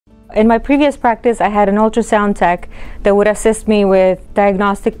In my previous practice, I had an ultrasound tech that would assist me with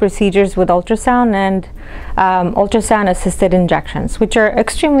diagnostic procedures with ultrasound and ultrasound-assisted injections, which are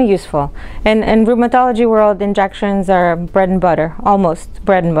extremely useful. In rheumatology world, injections are bread and butter, almost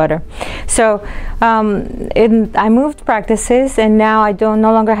bread and butter. So I moved practices, and now I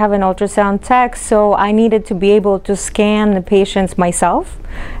no longer have an ultrasound tech, so I needed to be able to scan the patients myself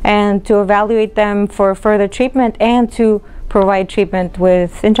and to evaluate them for further treatment and to provide treatment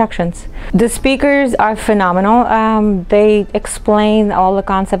with injections. The speakers are phenomenal. They explain all the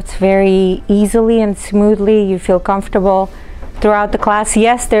concepts very easily and smoothly. You feel comfortable throughout the class.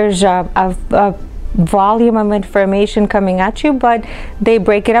 Yes, there's a volume of information coming at you, but they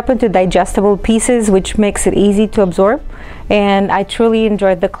break it up into digestible pieces, which makes it easy to absorb. And I truly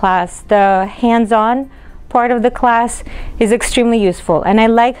enjoyed the class. The hands-on part of the class is extremely useful, and I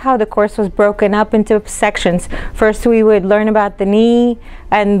like how the course was broken up into sections. First we would learn about the knee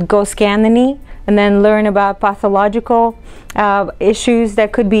and go scan the knee, and then learn about pathological issues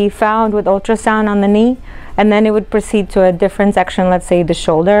that could be found with ultrasound on the knee, and then it would proceed to a different section, let's say the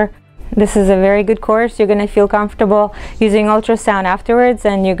shoulder. This is a very good course. You're going to feel comfortable using ultrasound afterwards,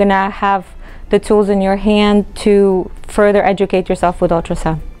 and you're going to have the tools in your hand to further educate yourself with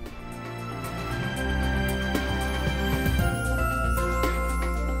ultrasound.